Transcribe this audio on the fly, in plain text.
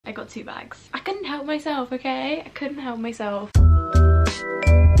I got 2 bags. I couldn't help myself, okay? I couldn't help myself.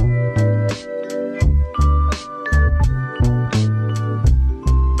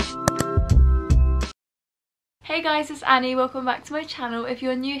 Hey guys, it's Annie. Welcome back to my channel. If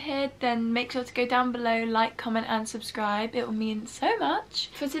you're new here, then make sure to go down below, like, comment and subscribe. It will mean so much.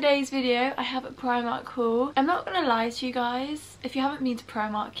 For today's video, I have a Primark haul. I'm not gonna lie to you guys, if you haven't been to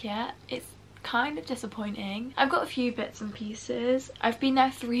Primark yet, it's kind of disappointing. I've got a few bits and pieces. I've been there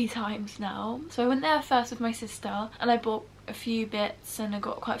 3 times now. So I went there first with my sister and I bought a few bits and I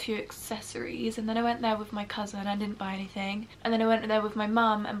got quite a few accessories, and then I went there with my cousin and didn't buy anything, and then I went there with my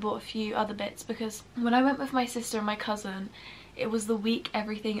mum and bought a few other bits, because when I went with my sister and my cousin, it was the week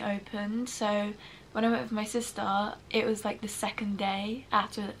everything opened. So when I went with my sister, it was like the second day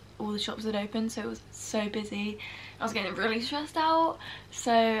after all the shops had opened, so it was so busy. I was getting really stressed out,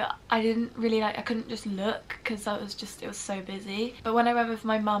 so I didn't really I couldn't just look because it was so busy. But when I went with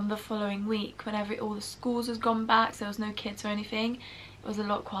my mum the following week, whenever all the schools has gone back, so there was no kids or anything, it was a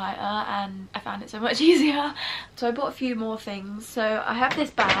lot quieter and I found it so much easier. So I bought a few more things. So I have this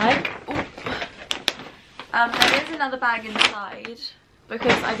bag. There is another bag inside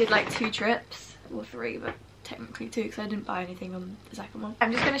because I did like 2 trips, or 3, but technically 2 because I didn't buy anything on the second one.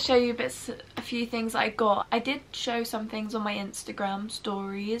 I'm just going to show you a few things I got. I did show some things on my Instagram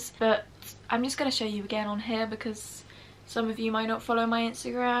stories, but I'm just going to show you again on here because some of you might not follow my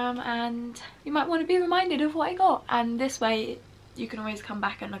Instagram and you might want to be reminded of what I got, and this way you can always come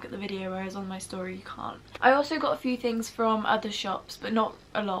back and look at the video, whereas on my story you can't. I also got a few things from other shops, but not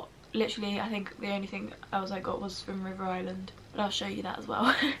a lot. Literally, I think the only thing else I got was from River Island, but I'll show you that as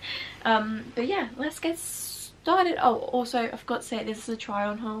well. But yeah, let's get started. Oh, also I forgot to say this is a try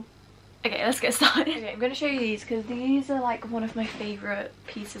on haul. Okay, let's get started. Okay, I'm going to show you these because these are like one of my favourite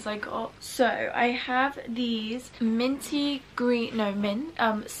pieces I got. So I have these minty green, no mint,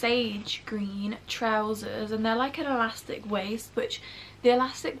 sage green trousers, and they're like an elastic waist, which the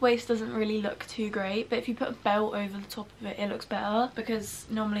elastic waist doesn't really look too great, but if you put a belt over the top of it, it looks better, because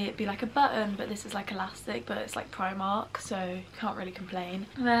normally it'd be like a button, but this is like elastic, but it's like Primark, so you can't really complain.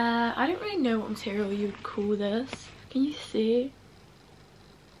 I don't really know what material you would call this. Can you see?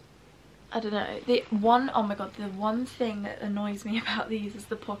 I don't know. Oh my god, the one thing that annoys me about these is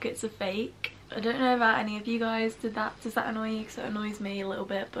the pockets are fake. I don't know about any of you guys. Does that annoy you? Because it annoys me a little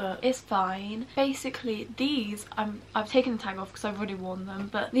bit, but it's fine. Basically, these I've taken the tag off because I've already worn them,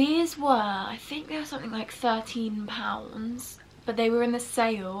 but these were, I think they were something like £13, but they were in the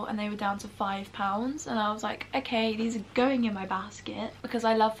sale and they were down to £5, and I was like, okay, these are going in my basket because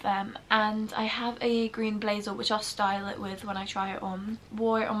I love them. And I have a green blazer which I'll style it with when I try it on.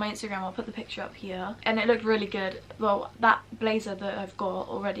 Wore it on my Instagram, I'll put the picture up here, and it looked really good. Well, that blazer that I've got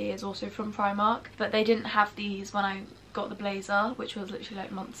already is also from Primark, but they didn't have these when I got the blazer, which was literally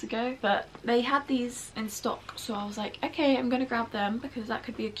like months ago, but they had these in stock, so I was like, okay, I'm gonna grab them because that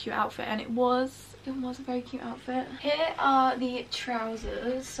could be a cute outfit, and it was a very cute outfit. Here are the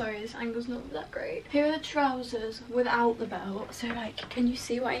trousers. Sorry, this angle's not that great. Here are the trousers without the belt. So like, can you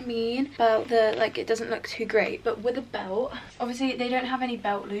see what I mean about the, like, it doesn't look too great, but with a belt. Obviously they don't have any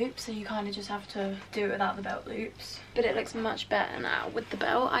belt loops, so you kind of just have to do it without the belt loops, but it looks much better now with the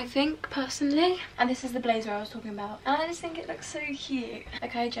belt, I think, personally. And this is the blazer I was talking about, and I just think it looks so cute.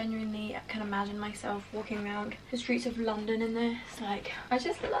 Like, I genuinely can imagine myself walking around the streets of London in this. Like, I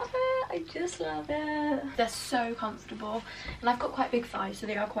just love it. I just love it. They're so comfortable, and I've got quite big thighs, so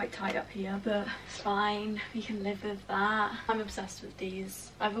they are quite tight up here, but it's fine. We can live with that. I'm obsessed with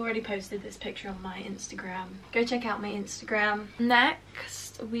these. I've already posted this picture on my Instagram. Go check out my Instagram.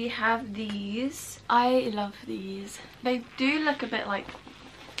 Next, we have these. I love these. They do look a bit like,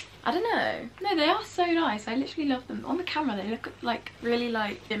 I don't know. No, they are so nice. I literally love them. On the camera they look like really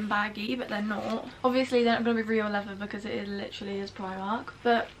like thin baggy, but they're not. Obviously they're not going to be real leather because it literally is Primark,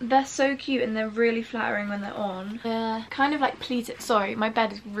 but they're so cute and they're really flattering when they're on. They're kind of like pleated. Sorry, my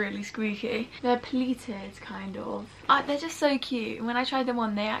bed is really squeaky. They're pleated, kind of. They're just so cute. When I tried them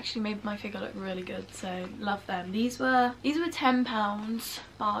on, they actually made my figure look really good, so love them. These were £10,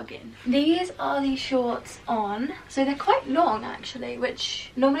 bargain. These are the shorts on. So they're quite long actually,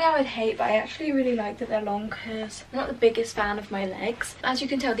 which normally I would hate, but I actually really like that they're long because I'm not the biggest fan of my legs. As you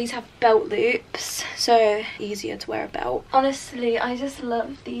can tell, these have belt loops, so easier to wear a belt. Honestly, I just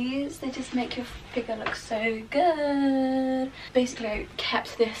love these. They just make your figure look so good. Basically, I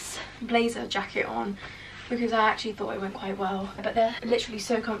kept this blazer jacket on because I actually thought it went quite well, but they're literally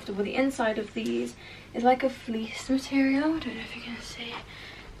so comfortable. The inside of these is like a fleece material. I don't know if you can see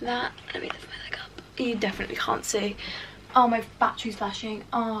that. Let me lift my leg up. You definitely can't see. Oh, my battery's flashing.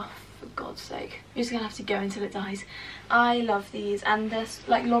 Oh, for God's sake. You're just gonna have to go until it dies. I love these, and they're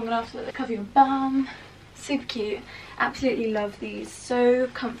like long enough that they cover your bum. Super cute. Absolutely love these. So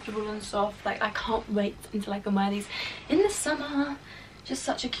comfortable and soft. Like, I can't wait until I can wear these in the summer. Just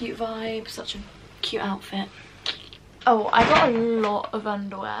such a cute vibe, such a cute outfit. Oh, I got a lot of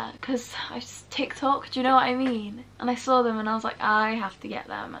underwear because I just TikTok, do you know what I mean? And I saw them and I was like, I have to get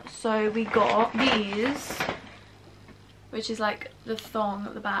them. So we got these, which is like the thong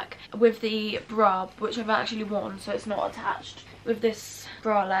at the back with the bra, which I've actually worn, so it's not attached. With this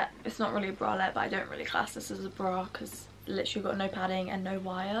bralette, it's not really a bralette, but I don't really class this as a bra because literally got no padding and no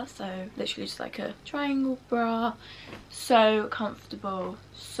wire, so literally just like a triangle bra. So comfortable,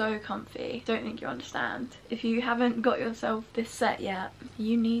 so comfy. Don't think you understand. If you haven't got yourself this set yet,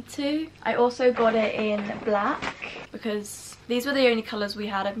 you need to. I also got it in black because these were the only colours we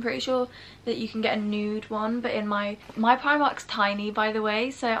had. I'm pretty sure that you can get a nude one, but in my Primark's tiny, by the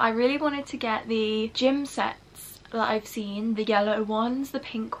way, so I really wanted to get the gym sets that I've seen, the yellow ones, the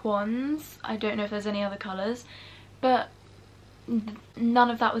pink ones. I don't know if there's any other colours, but none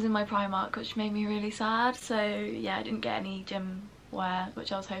of that was in my Primark, which made me really sad. So yeah, I didn't get any gym wear,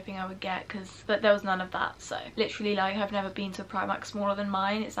 which I was hoping I would get, but there was none of that. So literally, like, I've never been to a Primark smaller than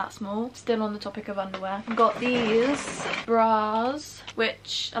mine. It's that small. Still on the topic of underwear, I've got these bras,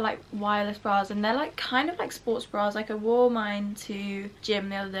 which are like wireless bras, and they're like kind of like sports bras. Like, I wore mine to gym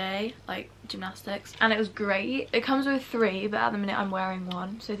the other day, like gymnastics, and it was great. It comes with 3, but at the minute I'm wearing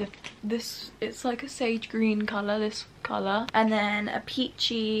 1. So it's like a sage green colour, this colour, and then a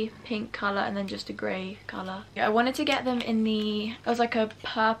peachy pink colour, and then just a grey colour. I wanted to get them in the, it was like a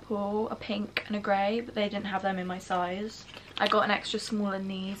purple, a pink and a grey, but they didn't have them in my size. I got an extra small in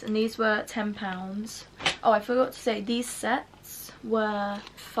these, and these were £10. Oh, I forgot to say, these sets were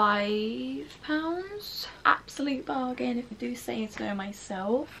 £5. Absolute bargain, if I do say so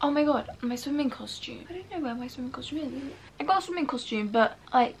myself. Oh my god, my swimming costume. I don't know where my swimming costume is. I got a swimming costume, but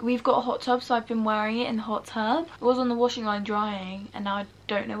like, we've got a hot tub, so I've been wearing it in the hot tub. It was on the washing line drying, and now I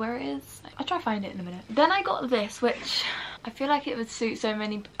don't know where it is. I'll try to find it in a minute. Then I got this, which I feel like it would suit so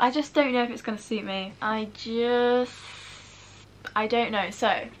many. I just don't know if it's gonna suit me. I don't know.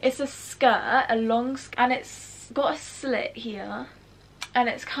 So it's a skirt, a long skirt, and it's got a slit here, and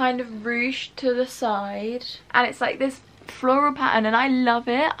it's kind of ruched to the side, and it's like this floral pattern, and I love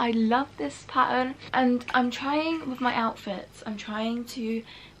it. I love this pattern, and I'm trying with my outfits, I'm trying to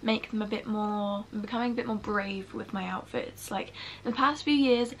make them a bit more, I'm becoming a bit more brave with my outfits. Like, in the past few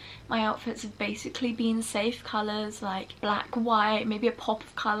years, my outfits have basically been safe colours, like black, white, maybe a pop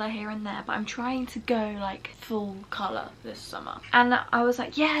of colour here and there, but I'm trying to go like full colour this summer. And I was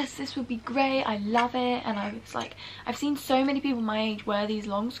like, yes, this would be great, I love it. And I was like, I've seen so many people my age wear these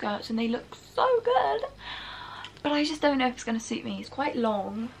long skirts and they look so good, but I just don't know if it's going to suit me. It's quite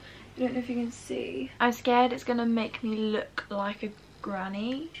long. I don't know if you can see. I'm scared it's going to make me look like a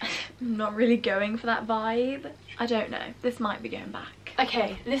granny. I'm not really going for that vibe. I don't know. This might be going back.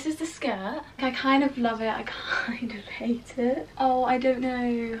 Okay, this is the skirt. I kind of love it. I kind of hate it. Oh, I don't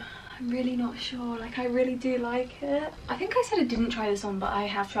know. I'm really not sure. Like, I really do like it. I think I said I didn't try this on, but I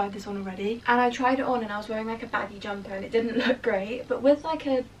have tried this on already. And I tried it on and I was wearing like a baggy jumper and it didn't look great. But with like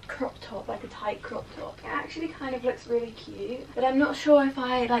a crop top, like a tight crop top, it actually kind of looks really cute. But I'm not sure if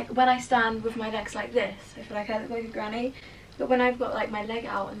I, like, when I stand with my legs like this, I feel like I look like a granny. But when I've got like my leg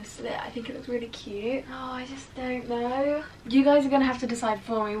out in the slit, I think it looks really cute. Oh, I just don't know. You guys are gonna have to decide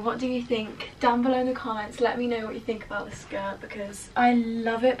for me. What do you think? Down below in the comments, let me know what you think about the skirt, because I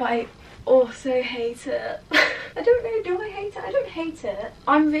love it, but I also hate it. I don't know, do I hate it? I don't hate it.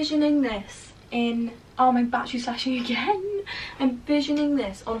 I'm visioning this in, oh, my battery's flashing again. I'm visioning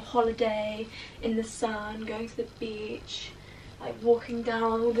this on holiday, in the sun, going to the beach, like walking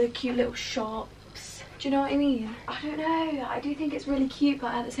down all the cute little shops. Do you know what I mean? I don't know. I do think it's really cute,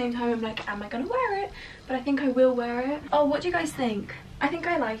 but at the same time I'm like, am I gonna wear it? But I think I will wear it. Oh, what do you guys think? I think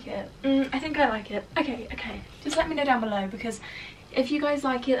I like it. I think I like it. Okay. Just let me know down below, because if you guys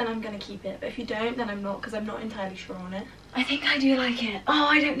like it, then I'm gonna keep it. But if you don't, then I'm not, because I'm not entirely sure on it. I think I do like it. Oh,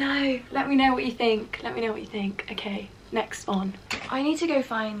 I don't know. Let me know what you think. Let me know what you think. Okay, next on. I need to go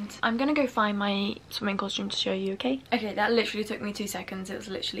find, I'm gonna go find my swimming costume to show you, okay? Okay, that literally took me 2 seconds. It was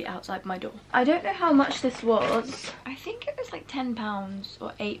literally outside my door. I don't know how much this was. I think it was like £10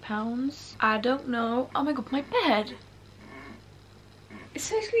 or £8. I don't know. Oh my god, my bed. It's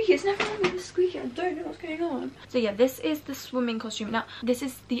so squeaky. It's never normally this squeaky. I don't know what's going on. So yeah, this is the swimming costume. Now, this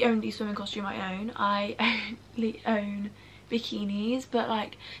is the only swimming costume I own. I only own bikinis, but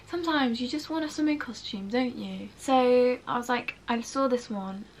like sometimes you just want a swimming costume, don't you? So I was like, I saw this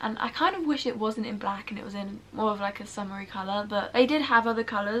one and I kind of wish it wasn't in black and it was in more of like a summery colour, but they did have other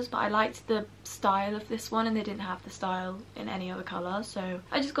colours, but I liked the style of this one and they didn't have the style in any other colour, so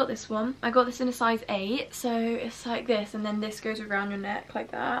I just got this one. I got this in a size 8, so it's like this, and then this goes around your neck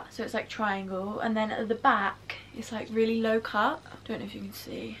like that, so it's like triangle, and then at the back it's like really low cut. I don't know if you can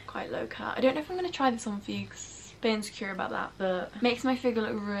see, quite low cut. I don't know if I'm going to try this on for you because a bit insecure about that, but makes my figure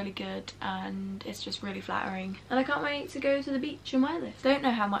look really good and it's just really flattering, and I can't wait to go to the beach and wear this. Don't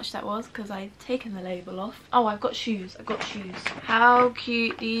know how much that was because I've taken the label off. Oh, I've got shoes. How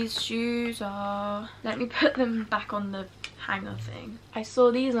cute these shoes are. Let me put them back on the hanger thing. I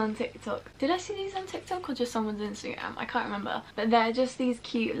saw these on TikTok. Did I see these on TikTok or just someone's Instagram? I can't remember, but they're just these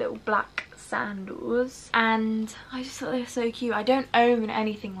cute little black sandals and I just thought they were so cute. I don't own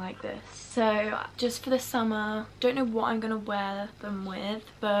anything like this, so just for the summer, don't know what I'm gonna wear them with,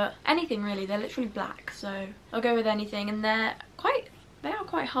 but anything really. They're literally black, so I'll go with anything, and they are quite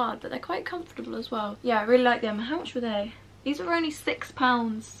hard, but they're quite comfortable as well. Yeah, I really like them. How much were they? These were only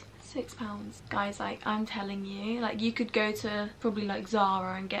 £6. £6. Guys, like, I'm telling you, like, you could go to probably like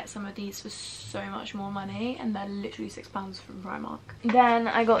Zara and get some of these for so much more money, and they're literally £6 from Primark. Then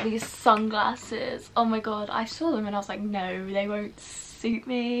I got these sunglasses. Oh my god, I saw them and I was like, no, they won't suit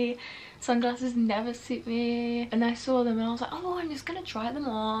me. Sunglasses never suit me. And I saw them and I was like, oh, I'm just gonna try them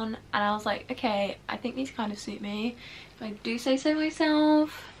on, and I was like, okay, I think these kind of suit me if I do say so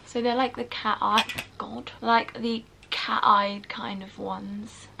myself. So they're like the cat-eyed kind of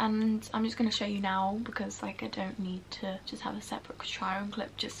ones, and I'm just going to show you now because like I don't need to just have a separate try on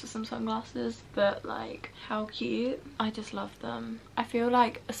clip just for some sunglasses, but like how cute. I just love them. I feel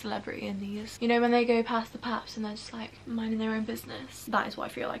like a celebrity in these, you know, when they go past the paps and they're just like minding their own business. That is what I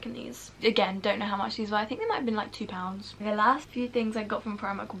feel like in these. Again, don't know how much these were. I think they might have been like £2. The last few things I got from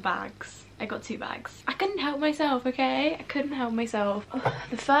Primark were bags. I got 2 bags. I couldn't help myself, okay? I couldn't help myself.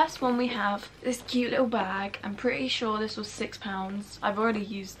 The first one we have this cute little bag. I'm pretty sure this was £6. I've already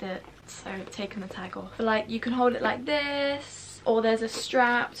used it, so I've taken the tag off. But like, you can hold it like this, or there's a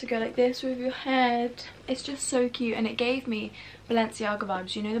strap to go like this with your head. It's just so cute, and it gave me Balenciaga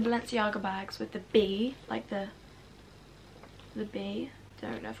vibes. You know the Balenciaga bags with the B, like the B?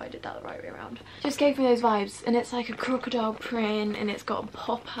 Don't know if I did that the right way around. Just gave me those vibes, and it's like a crocodile print, and it's got a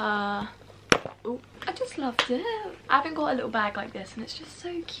popper. Oh, I just loved it. I haven't got a little bag like this, and it's just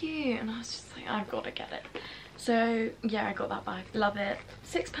so cute, and I was just like, I've got to get it. So yeah, I got that bag. Love it.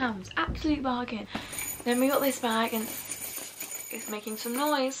 £6, absolute bargain. Then we got this bag, and it's making some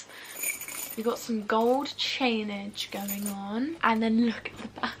noise. We got some gold chainage going on, and then look at the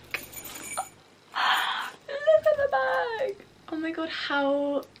back. Look at the bag. Oh my god,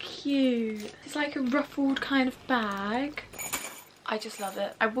 how cute. It's like a ruffled kind of bag. I just love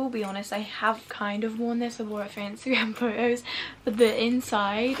it. I will be honest, I have kind of worn this. I wore it for Instagram photos, but the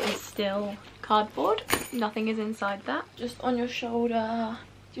inside is still cardboard. Nothing is inside that. Just on your shoulder.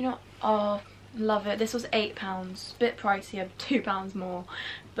 Do you know? Oh, love it. This was £8. Bit pricier, £2 more,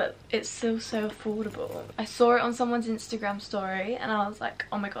 but it's still so affordable. I saw it on someone's Instagram story and I was like,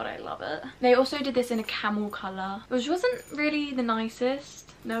 oh my god, I love it. They also did this in a camel colour, which wasn't really the nicest.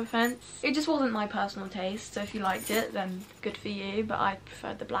 No offense. It just wasn't my personal taste, so if you liked it, then good for you, but I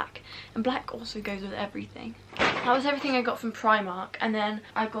preferred the black. And black also goes with everything. That was everything I got from Primark, and then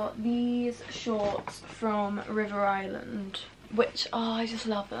I got these shorts from River Island, which, oh, I just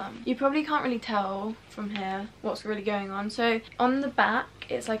love them. You probably can't really tell from here what's really going on. So on the back,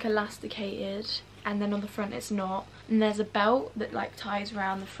 it's like elasticated, and then on the front it's not, and there's a belt that like ties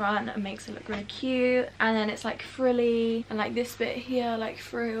around the front and makes it look really cute, and then it's like frilly, and like this bit here like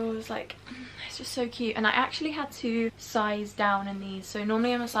frills, like it's just so cute. And I actually had to size down in these, so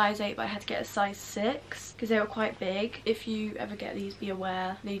normally I'm a size 8, but I had to get a size 6 because they were quite big. If you ever get these, be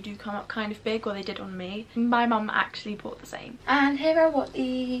aware they do come up kind of big, or they did on me. My mum actually bought the same. And here are what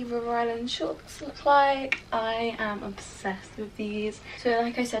the River Island shorts look like. I am obsessed with these. So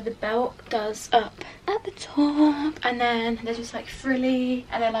like I said, the belt does up at the top, and then they're just like frilly,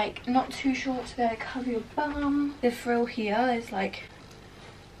 and they're like not too short, so they cover your bum. The frill here is like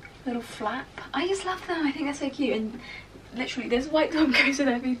a little flap. I just love them. I think they're so cute, and literally this white top goes with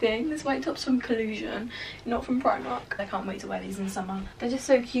everything. This white top's from Collusion, not from Primark. I can't wait to wear these in summer. They're just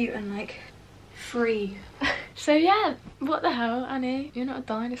so cute and like free. So yeah, what the hell, Annie? You're not a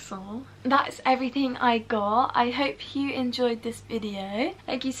dinosaur. That's everything I got. I hope you enjoyed this video.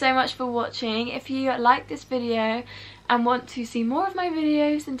 Thank you so much for watching. If you like this video and want to see more of my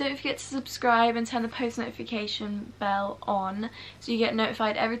videos, then don't forget to subscribe and turn the post notification bell on so you get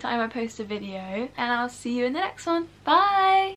notified every time I post a video. And I'll see you in the next one. Bye!